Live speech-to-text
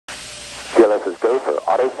TLS is go for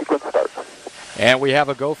auto sequence start. And we have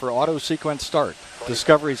a go for auto sequence start.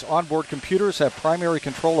 Discovery's onboard computers have primary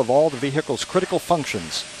control of all the vehicle's critical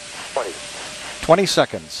functions. 20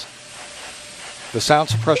 seconds. The sound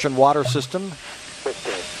suppression water system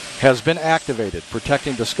 15. has been activated,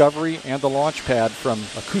 protecting Discovery and the launch pad from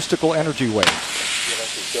acoustical energy waves.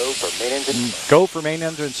 TLS is go for main engine. Go for main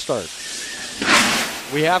engine start.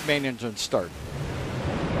 We have main engine start.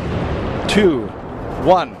 2,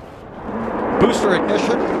 1. Booster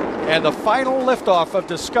ignition and the final liftoff of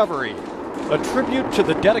Discovery. A tribute to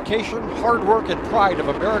the dedication, hard work, and pride of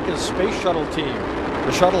America's Space Shuttle team.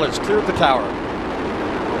 The shuttle has cleared the tower.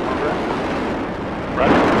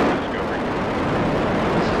 Roger, Discovery.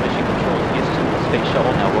 This is Mission Control Houston. The Space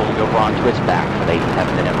Shuttle now rolling over onto its back for the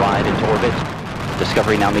 7-minute ride into orbit.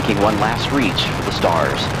 Discovery now making one last reach for the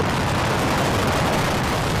stars.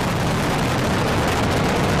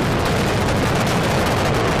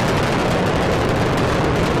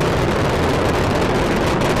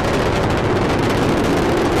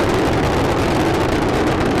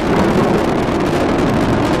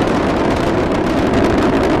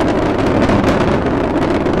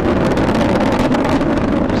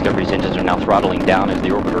 Throttling down as the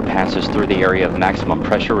orbiter passes through the area of maximum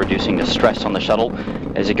pressure, reducing the stress on the shuttle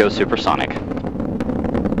as it goes supersonic.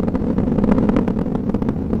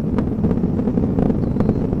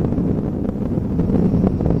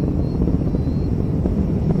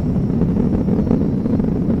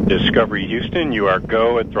 Discovery Houston, you are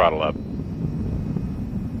go at throttle up.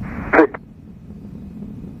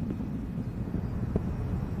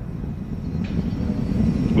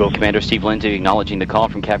 Commander Steve Lindsay acknowledging the call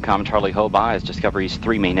from Capcom Charlie Hoba as Discovery's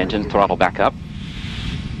 3 main engines throttle back up.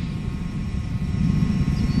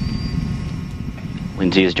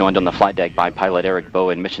 Lindsay is joined on the flight deck by pilot Eric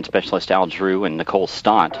Bowen, mission specialist Al Drew, and Nicole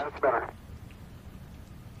Stott.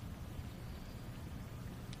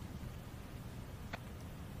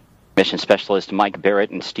 Mission specialist Mike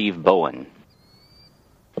Barrett and Steve Bowen.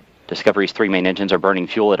 Discovery's 3 main engines are burning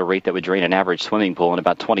fuel at a rate that would drain an average swimming pool in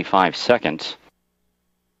about 25 seconds.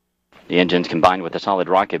 The engines, combined with the solid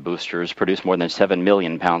rocket boosters, produce more than 7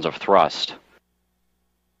 million pounds of thrust.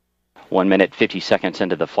 1 minute, 50 seconds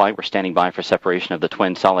into the flight, we're standing by for separation of the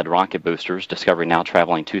twin solid rocket boosters. Discovery now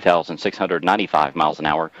traveling 2,695 miles an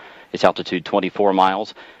hour. Its altitude 24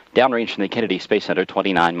 miles. Downrange from the Kennedy Space Center,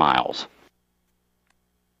 29 miles.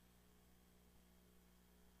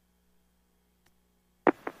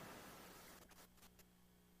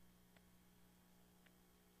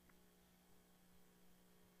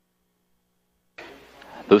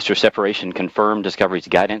 Booster separation confirmed. Discovery's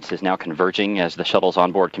guidance is now converging as the shuttle's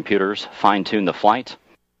onboard computers fine-tune the flight.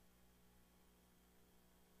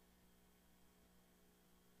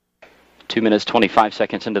 Two minutes, 25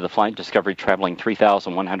 seconds into the flight, Discovery traveling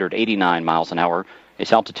 3,189 miles an hour.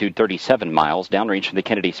 Its altitude 37 miles. Downrange from the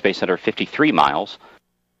Kennedy Space Center, 53 miles.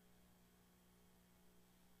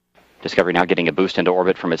 Discovery now getting a boost into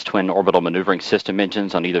orbit from its twin orbital maneuvering system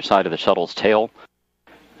engines on either side of the shuttle's tail.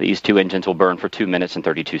 These 2 engines will burn for 2 minutes and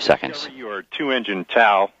 32 seconds. You are 2-engine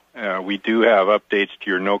TAL. We do have updates to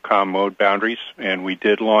your no-com mode boundaries, and we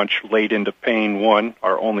did launch late into Pane 1,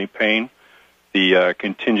 our only pane. The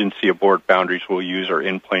contingency aboard boundaries we'll use are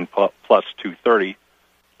in-plane plus 230.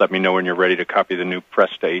 Let me know when you're ready to copy the new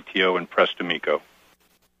Presta ATO and Presta MECO.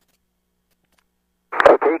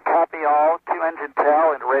 Okay, copy all, 2-engine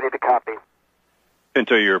TAL and ready to copy.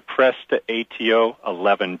 Into your Presta ATO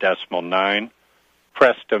 11.9.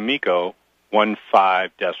 Presta MECO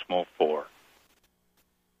 15.4.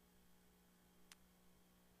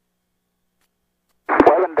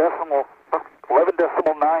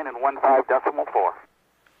 11.9 and 15.4.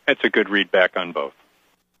 That's a good readback on both.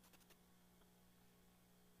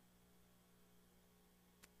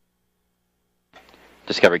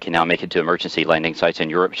 Discovery can now make it to emergency landing sites in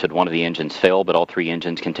Europe should one of the engines fail, but all 3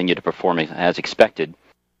 engines continue to perform as expected.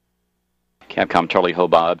 Capcom Charlie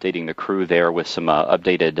Hoba updating the crew there with some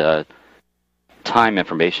updated time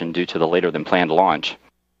information due to the later than planned launch.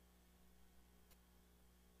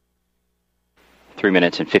 3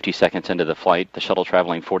 minutes and 50 seconds into the flight, the shuttle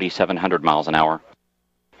traveling 4,700 miles an hour.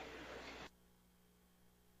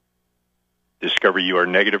 Discovery, you are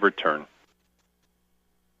negative return.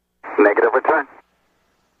 Negative return.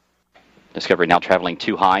 Discovery now traveling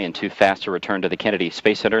too high and too fast to return to the Kennedy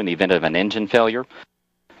Space Center in the event of an engine failure.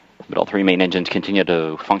 But all 3 main engines continue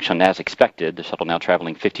to function as expected. The shuttle now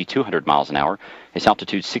traveling 5,200 miles an hour. Its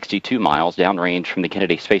altitude 62 miles, downrange from the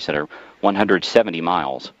Kennedy Space Center, 170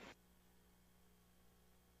 miles.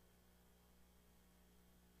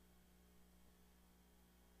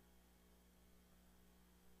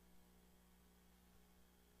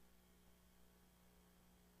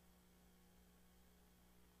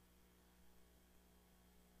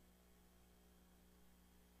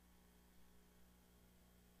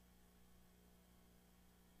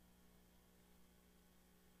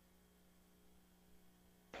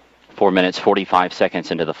 4 minutes, 45 seconds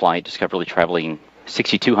into the flight. Discovery traveling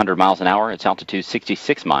 6,200 miles an hour. Its altitude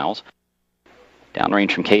 66 miles.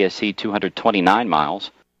 Downrange from KSC 229 miles.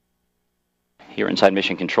 Here inside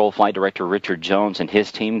Mission Control, Flight Director Richard Jones and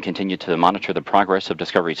his team continue to monitor the progress of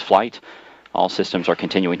Discovery's flight. All systems are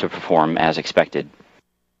continuing to perform as expected.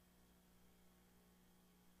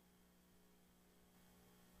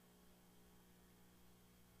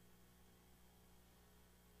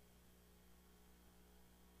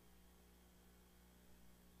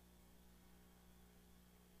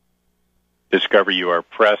 Discovery, you are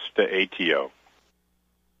pressed to ATO.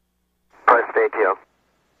 Press to ATO.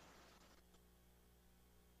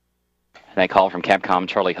 That call from Capcom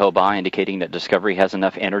Charlie Hobart indicating that Discovery has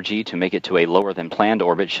enough energy to make it to a lower than planned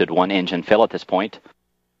orbit should one engine fail at this point.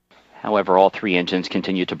 However, all three engines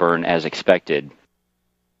continue to burn as expected.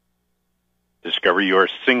 Discovery, you are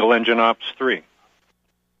single engine ops 3.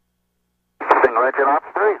 Single engine ops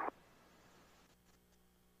 3.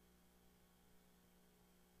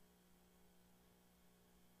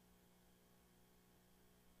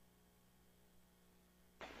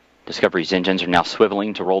 Discovery's engines are now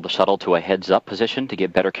swiveling to roll the shuttle to a heads-up position to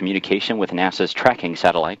get better communication with NASA's tracking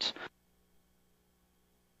satellites.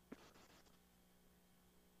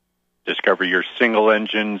 Discovery, your single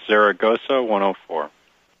engine Zaragoza 104.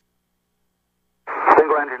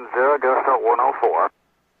 Single engine Zaragoza 104.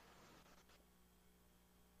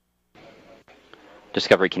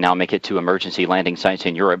 Discovery can now make it to emergency landing sites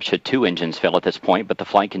in Europe should two engines fail at this point, but the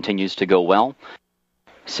flight continues to go well.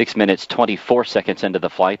 6 minutes, 24 seconds into the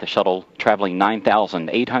flight, the shuttle traveling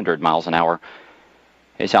 9,800 miles an hour.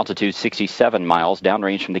 Its altitude 67 miles,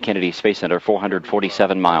 downrange from the Kennedy Space Center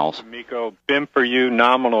 447 miles. Miko, BIM for you,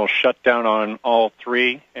 nominal shutdown on all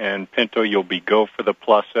three, and Pinto, you'll be go for the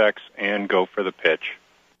plus X and go for the pitch.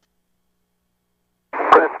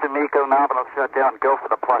 Press to Miko, nominal shutdown, go for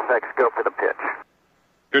the plus X, go for the pitch.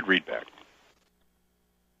 Good readback.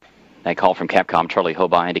 That call from Capcom Charlie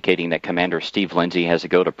Hobart indicating that Commander Steve Lindsay has a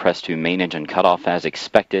go to press to main engine cutoff as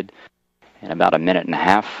expected in about a minute and a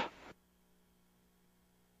half.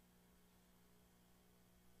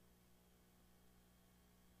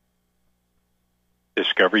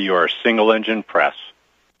 Discovery, you are single engine press.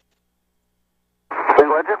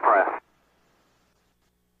 Single engine press.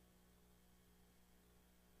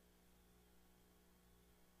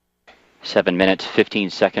 Seven minutes, 15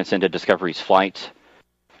 seconds into Discovery's flight.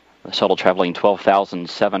 The shuttle traveling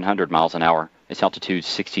 12,700 miles an hour. Its altitude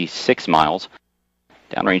 66 miles.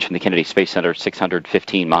 Downrange from the Kennedy Space Center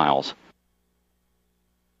 615 miles.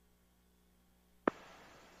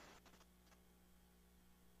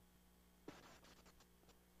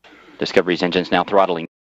 Discovery's engines now throttling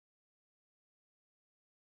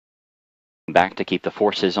back to keep the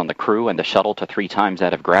forces on the crew and the shuttle to 3 times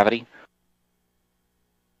that of gravity.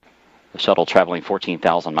 The shuttle traveling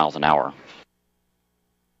 14,000 miles an hour.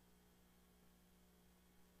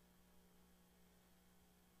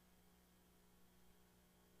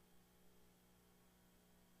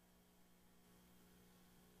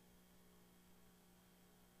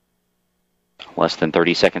 Less than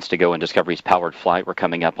 30 seconds to go in Discovery's powered flight. We're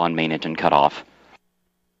coming up on main engine cutoff.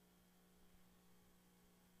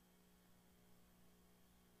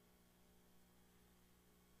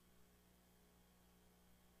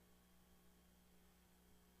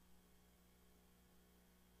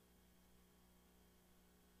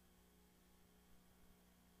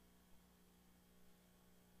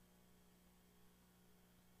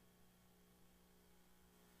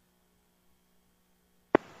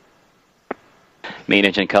 Main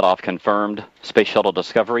engine cutoff confirmed. Space Shuttle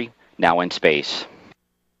Discovery now in space.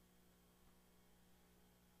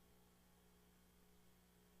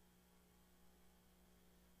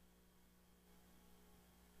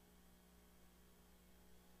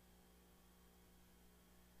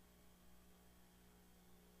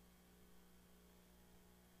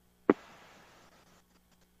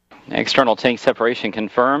 External tank separation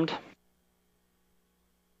confirmed.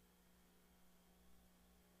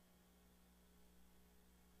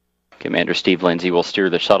 Commander Steve Lindsay will steer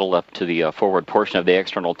the shuttle up to the forward portion of the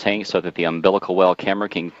external tank so that the umbilical well camera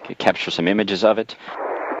can capture some images of it.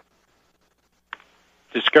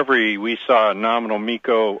 Discovery, we saw nominal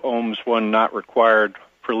MECO, OMS 1 not required,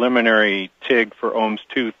 preliminary TIG for OMS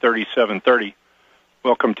 2 3730.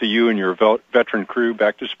 Welcome to you and your veteran crew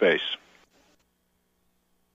back to space.